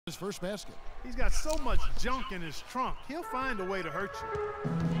his first basket. He's got so much junk in his trunk, he'll find a way to hurt you.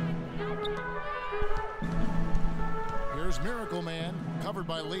 Here's Miracle Man, covered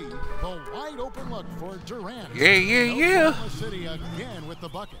by Lee. The wide open look for Durant. Yeah. Oklahoma City again with the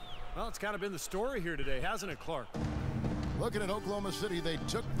bucket. Well, it's kind of been the story here today, hasn't it, Clark? Looking at Oklahoma City, they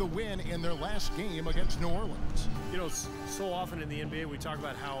took the win in their last game against New Orleans. You know, so often in the NBA we talk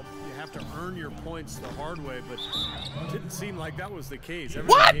about how you have to earn your points the hard way, but it didn't seem like that was the case.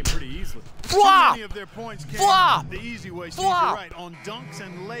 Everything came pretty easily. Flop! Many of their points came the easy way, Steve, you're right, on dunks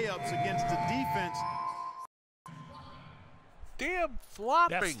and layups against the defense. Damn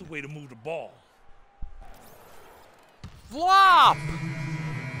flopping. That's the way to move the ball. Flop!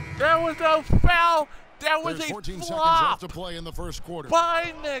 There was no foul. That was There's a 14 flop. seconds left to play in the first quarter.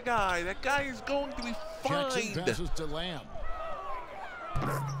 Find the guy. That guy is going to be Jackson fined. passes to Lamb.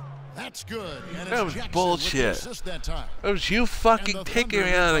 That's good. And That was bullshit. That time. It was you fucking taking me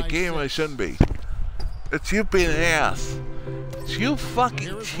out of the game I shouldn't be. It's you being an ass. It's you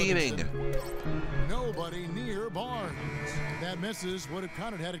fucking cheating. Nobody near Barnes. That misses would have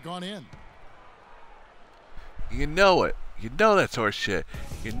counted had it gone in. You know it. You know that's horse shit.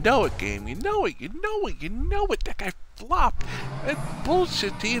 You know it, game. You know it. You know it. You know it. That guy flopped. That's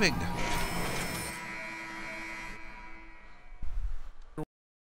bullshit eating.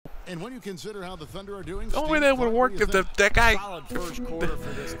 And when you consider how the Thunder are doing, The only way that would work if that guy. Solid first quarter for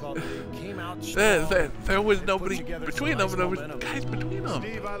this club. They came out There was nobody between them. There was guys between them.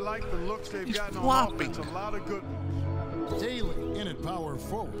 Steve, I like the looks they've He's gotten flopping. on offense. A lot of good ones. Daly in at power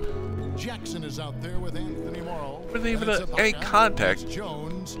forward. Jackson is out there with Anthony Morrow. Wasn't even And it's any Ibaka. contact. It's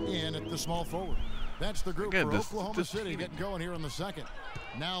Jones in at the small forward. That's the group Again, for this- Oklahoma this City team- getting going here in the second.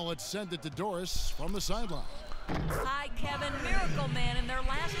 Now let's send it to Doris from the sideline. Hi, Kevin. Miracle Man in their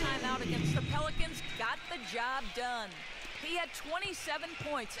last time out against the Pelicans got the job done. He had 27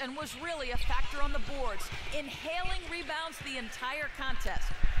 points and was really a factor on the boards, inhaling rebounds the entire contest.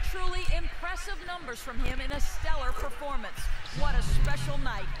 Truly impressive numbers from him in a stellar performance. What a special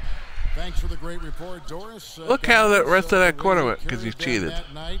night. Thanks for the great report, Doris. Look how the rest of that the quarter way went, 'cause you carried them cheated.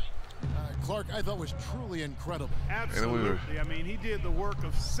 That night. Clark, I thought was truly incredible. Absolutely. I mean, he did the work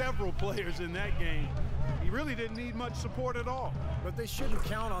of several players in that game. He really didn't need much support at all. But they shouldn't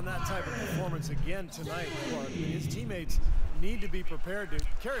count on that type of performance again tonight, Clark. His teammates need to be prepared to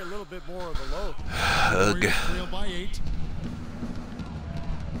carry a little bit more of the load. Warriors trail by 8.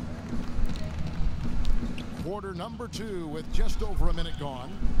 Quarter number 2 with just over a minute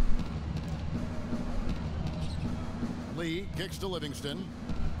gone. Lee kicks to Livingston.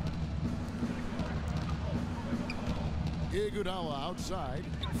 Iguodala outside.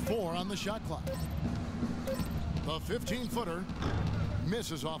 4 on the shot clock. The 15-footer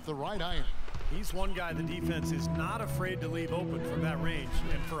misses off the right iron. He's one guy the defense is not afraid to leave open from that range,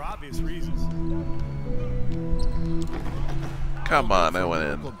 and for obvious reasons. Come on, that went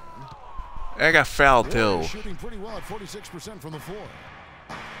in. I got fouled too. Shooting pretty well at 46% from the floor.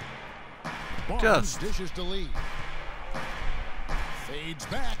 Barnes Just dishes to Lee. Fades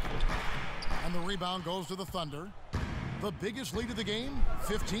back. And the rebound goes to the Thunder. The biggest lead of the game,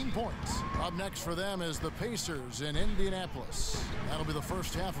 15 points. Up next for them is the Pacers in Indianapolis. That'll be the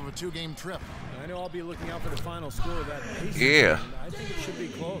first half of a 2-game trip. I know I'll be looking out for the final score of that Pacers Yeah. game. I think it should be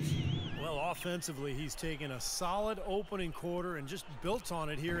close. Well, offensively, he's taken a solid opening quarter and just built on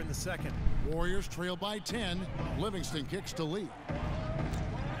it here in the second. Warriors trail by 10. Livingston kicks to Lee.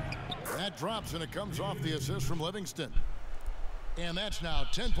 That drops, and it comes off the assist from Livingston. And that's now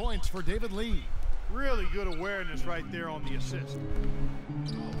 10 points for David Lee. Really good awareness right there on the assist.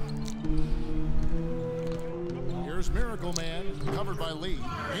 Here's Miracle Man, covered by Lee,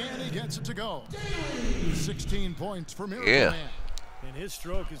 and he gets it to go. 16 points for Miracle Man. And his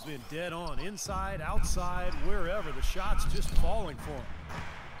stroke has been dead on, inside, outside, wherever. The shot's just falling for him.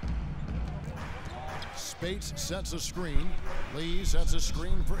 Spates sets a screen. Lee sets a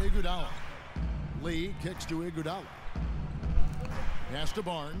screen for Iguodala. Lee kicks to Iguodala. Pass to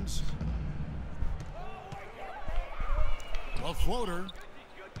Barnes. A floater.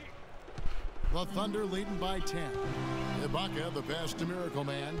 The Thunder leading by 10. Ibaka, the pass to Miracle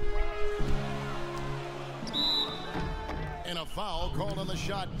Man. And a foul called on the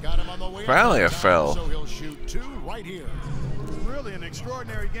shot. Got him on the way. Finally a foul. So he'll shoot 2 right here. Really an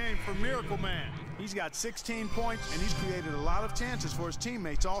extraordinary game for Miracle Man. He's got 16 points, and he's created a lot of chances for his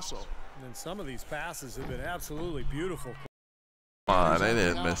teammates also. And some of these passes have been absolutely beautiful. Come on, I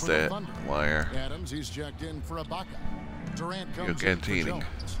didn't miss that wire. Adams, he's checked in for Ibaka. Durant comes You're in for cheating.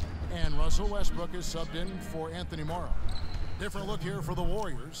 Jones. And Russell Westbrook is subbed in for Anthony Morrow. Different look here for the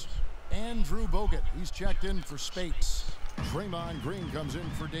Warriors. Andrew Bogut, he's checked in for Spates. Draymond Green comes in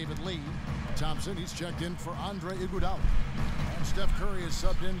for David Lee. Thompson, he's checked in for Andre Iguodala. And Steph Curry is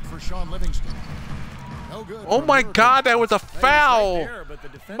subbed in for Sean Livingston. No good. Oh my God, that was a foul. Right there, but the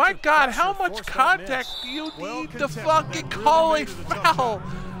defensive My God, how pressure much forced that contact miss. do you Well need to contested. fucking That really call a made it a tough foul?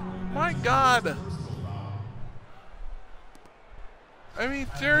 shot. My God. I mean,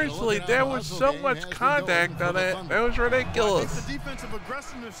 seriously, there was so much contact on it. That was I ridiculous. think the defensive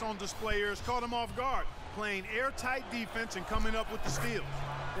aggressiveness on display here has caught him off guard, playing airtight defense and coming up with the steals.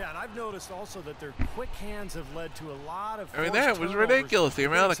 Yeah, and I've noticed also that their quick hands have led to a lot of I mean, forced that was turnovers, ridiculous, the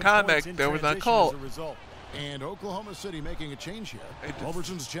amount of getting some contact points in that was not transition called. as a result. And Oklahoma City making a change here. Hey, just-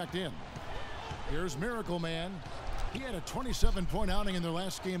 Roberson's checked in. Here's Miracle Man. He had a 27-point outing in their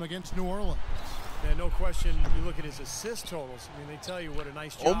last game against New Orleans. Yeah, no question. You look at his assist totals. I mean, they tell you what a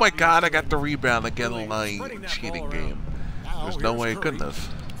nice job. Oh my he God, was I got the doing. rebound again Really on my spreading that cheating ball around. game. Now, There's no here's way, Curry, goodness.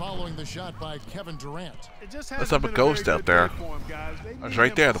 Following the shot by Kevin Durant. It just Let's hasn't have a been ghost very out good there. day for him, guys. They I was need right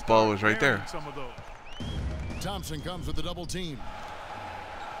him there. to The ball start was right there. marrying some of those. Thompson comes with the double team.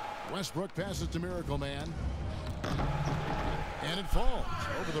 Westbrook passes to Miracle Man. And it falls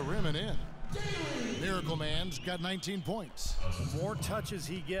over the rim and in. Miracle Man's got 19 points. The more touches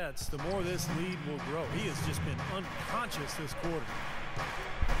he gets, the more this lead will grow. He has just been unconscious this quarter.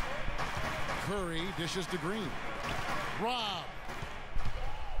 Curry dishes to Green. Rob.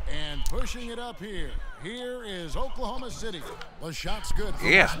 And pushing it up here. Here is Oklahoma City. The shot's good for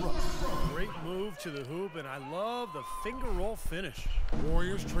Yeah. Westbrook. Great move to the hoop, and I love the finger roll finish.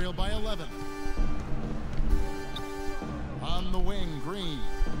 Warriors trail by 11. On the wing, Green.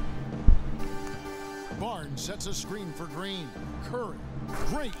 Barnes sets a screen for Green. Curry.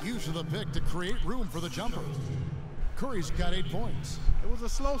 Great use of the pick to create room for the jumper. Curry's got 8 points. It was a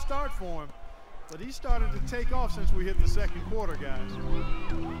slow start for him, but he started to take off since we hit the second quarter, guys.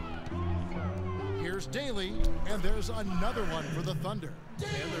 Here's Daly, and there's another one for the Thunder.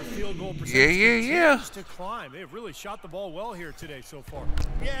 And their field goal percentage Yeah. continues to climb. They've really shot the ball well here today so far.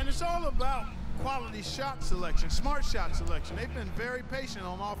 Yeah, and it's all about quality shot selection, smart shot selection. They've been very patient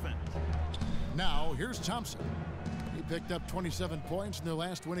on offense. Now, here's Thompson. He picked up 27 points in their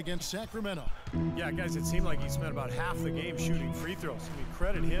last win against Sacramento. Yeah, guys, it seemed like he spent about half the game shooting free throws. I mean,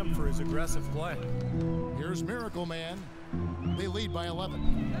 credit him for his aggressive play. Here's Miracle Man. They lead by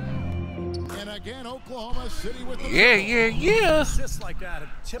 11. And again, Oklahoma City with the Yeah. Assists like that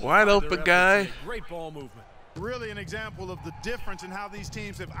have typified Wide their open efforts guy. today. Great ball movement. Really an example of the difference in how these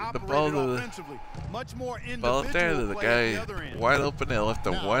teams have ball operated to the- offensively. Much more Ball individual there to the play at the guy other end. wide open. They left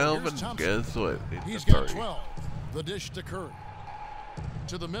him Now, wide here's open. Thompson. Guess what? He's It's got 30. 12. The dish to Curry.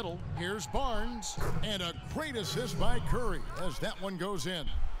 To the middle, here's Barnes. And a great assist by Curry as that one goes in.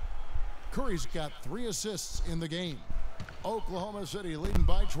 Curry's got 3 assists in the game. Oklahoma City leading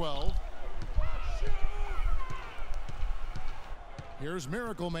by 12. Here's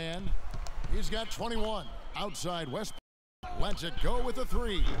Miracle Man. He's got 21. Outside Westbrook. Lets it go with a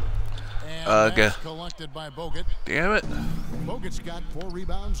 3. And Okay. that's collected by Bogut. Damn it. Bogut's got 4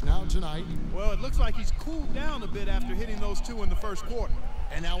 rebounds now tonight. Well, it looks like he's cooled down a bit after hitting those 2 in the first quarter.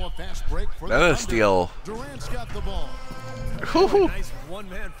 And now a fast break for the That is Thunder. steal. Durant's got the ball. Nice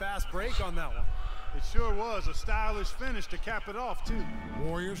one-man fast break on that one. It sure was a stylish finish to cap it off, too.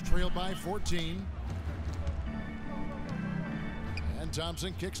 Warriors trail by 14. And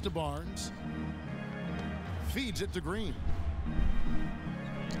Thompson kicks to Barnes. Feeds it to Green.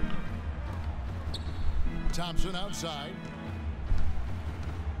 Thompson outside.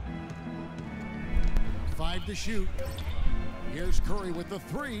 5 to shoot. Here's Curry with the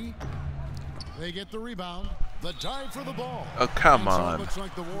 3. They get the rebound. The dive for the ball. Oh, come And so it on. looks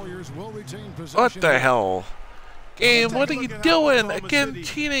like the Warriors will retain possession. What the hell? Game, Let's what take are a you look at how doing? Oklahoma Again, City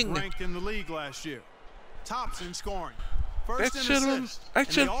cheating. Ranked in the league last year. Tops in scoring. That First in should've- assists. I And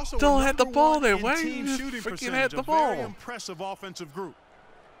they should also still were had the number ball one there. in Why team you shooting freaking percentage. had the A very ball? impressive offensive group.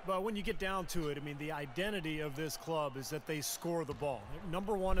 But when you get down to it, I mean, the identity of this club is that they score the ball. They're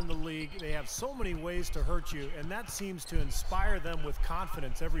number 1 in the league. They have so many ways to hurt you, and that seems to inspire them with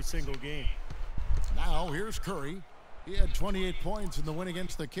confidence every single game. Now here's Curry. He had 28 points in the win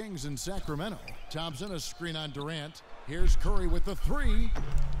against the Kings in Sacramento. Thompson a screen on Durant. Here's Curry with the 3.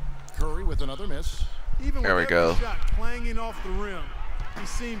 Curry with another miss. Even There with we every go. shot clanging off the rim, he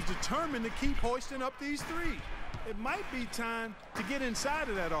seems determined to keep hoisting up these threes. It might be time to get inside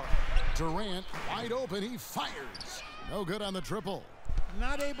of that arc. Durant wide open. He fires. No good on the triple.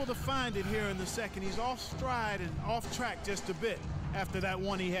 Not able to find it here in the second. He's off stride and off track just a bit after that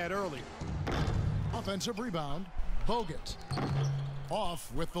one he had earlier. Offensive rebound. Bogut.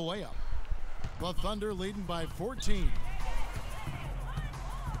 Off with the layup. The Thunder leading by 14.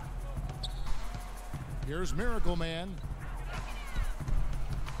 Here's Miracle Man.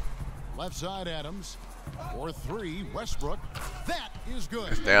 Left side, Adams. For three, Westbrook. That is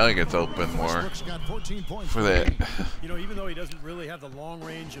good. Staley gets open more Westbrook's got 14 points for that. You know, even though he doesn't really have the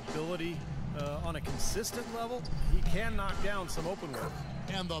long-range ability on a consistent level, he can knock down some open work.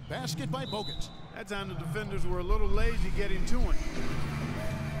 And the basket by Bogut. That time the defenders were a little lazy getting to him.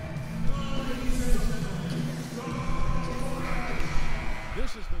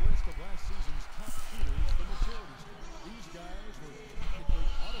 This is the list of last season's top shooters from the charities. These guys were technically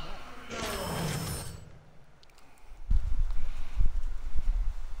automatic.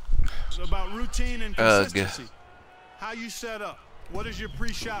 It's about routine and consistency. How you set up. What is your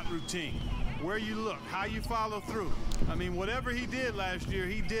pre-shot routine? Where you look, how you follow through. I mean, whatever he did last year,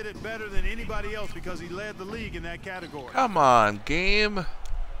 he did it better than anybody else because he led the league in that category. Come on, game.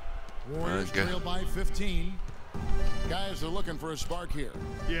 Warriors trail by 15. Guys are looking for a spark here.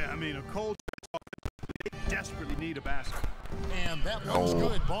 Yeah, I mean, a cold they desperately need a basket. And that one's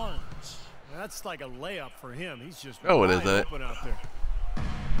good, Barnes. That's like a layup for him. He's just Oh, it is wide that. open out there.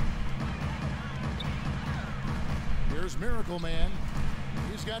 Here's Miracle Man.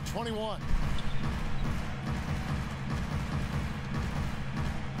 He's got 21.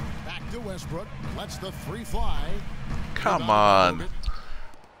 Back to Westbrook. Lets the three fly. Come Rebound by on.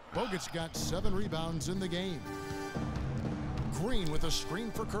 Bogut. Bogut's got 7 rebounds in the game. Green with a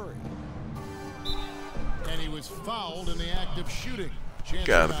screen for Curry. And he was fouled in the act of shooting. Chance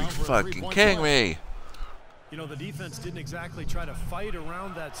Gotta be now for a fucking three-point kidding play. me. You know, the defense didn't exactly try to fight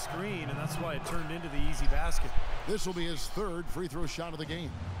around that screen, and that's why it turned into the easy basket. This will be his 3rd free throw shot of the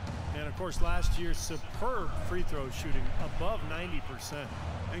game. And, of course, last year's superb free throw shooting, above 90%.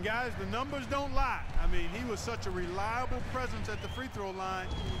 And, guys, the numbers don't lie. I mean, he was such a reliable presence at the free throw line.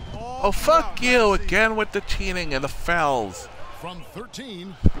 Oh, fuck you again with the cheating and the fouls. From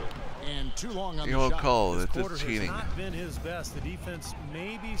 13 and too long on You the will shot. call This it quarter the has cheating. not been his best. The defense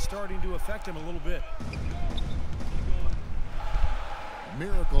may be starting to affect him a little bit.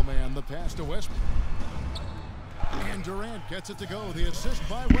 Miracle Man, the pass to Westbrook. And Durant gets it to go. The assist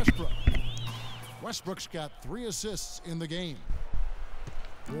by Westbrook. Westbrook's got 3 assists in the game.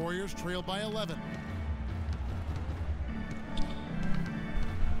 Warriors trail by 11.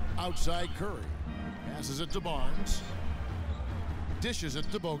 Outside Curry. Passes it to Barnes. Dishes it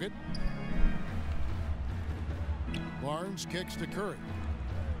to Bogut. Barnes kicks to Curry.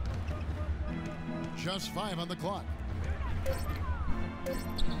 Just 5 on the clock.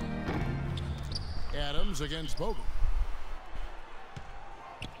 Adams against Bogut.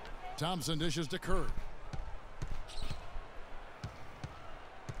 Thompson dishes to Curry.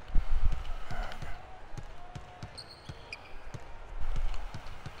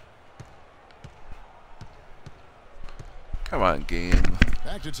 Come on, game.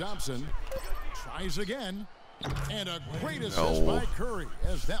 Back to Thompson. Tries again. And a great assist by Curry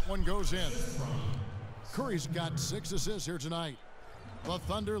as that one goes in. Curry's got 6 assists here tonight. The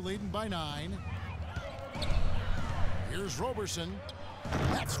Thunder leading by 9. Here's Roberson.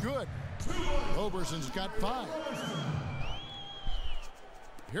 That's good. Roberson's got 5.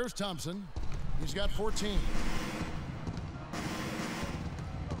 Here's Thompson. He's got 14.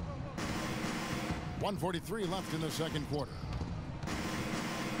 1:43 left in the second quarter.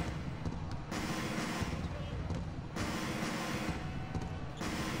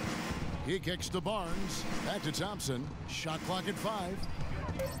 He kicks to Barnes. Back to Thompson. Shot clock at 5.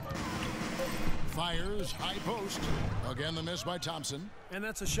 Fires high post. Again, the miss by Thompson. And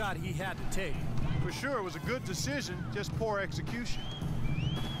that's a shot he had to take. For sure, it was a good decision, just poor execution.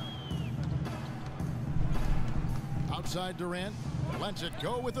 Outside Durant. Lets it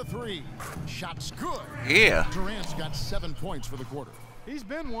go with a 3. Shot's good. Yeah. Durant's got 7 points for the quarter. He's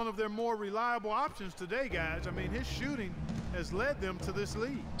been one of their more reliable options today, guys. I mean, his shooting has led them to this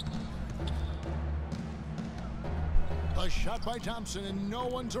lead. A shot by Thompson, and no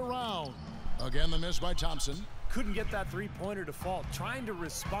one's around. Again, the miss by Thompson. Couldn't get that three-pointer to fall, trying to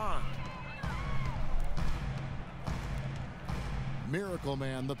respond. Miracle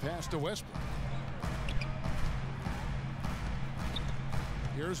Man, the pass to Westbrook.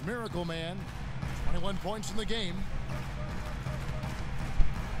 Here's Miracle Man. 21 points in the game.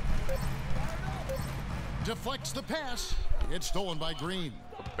 Deflects the pass. It's stolen by Green.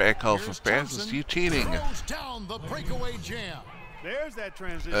 Back off Here's of passes. Thompson. You cheating. Throws down the breakaway jam. There's that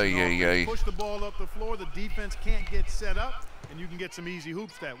transition. Ay, ay, ay. Push the ball up the floor. The defense can't get set up, and you can get some easy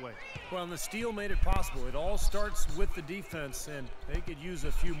hoops that way. Well, and the steal made it possible. It all starts with the defense, and they could use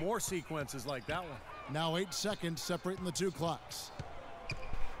a few more sequences like that one. Now 8 seconds separating the 2 clocks.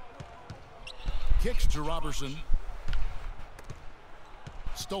 Kicks to Robertson.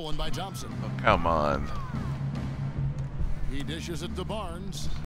 Stolen by Thompson. Oh, come on. He dishes it to Barnes.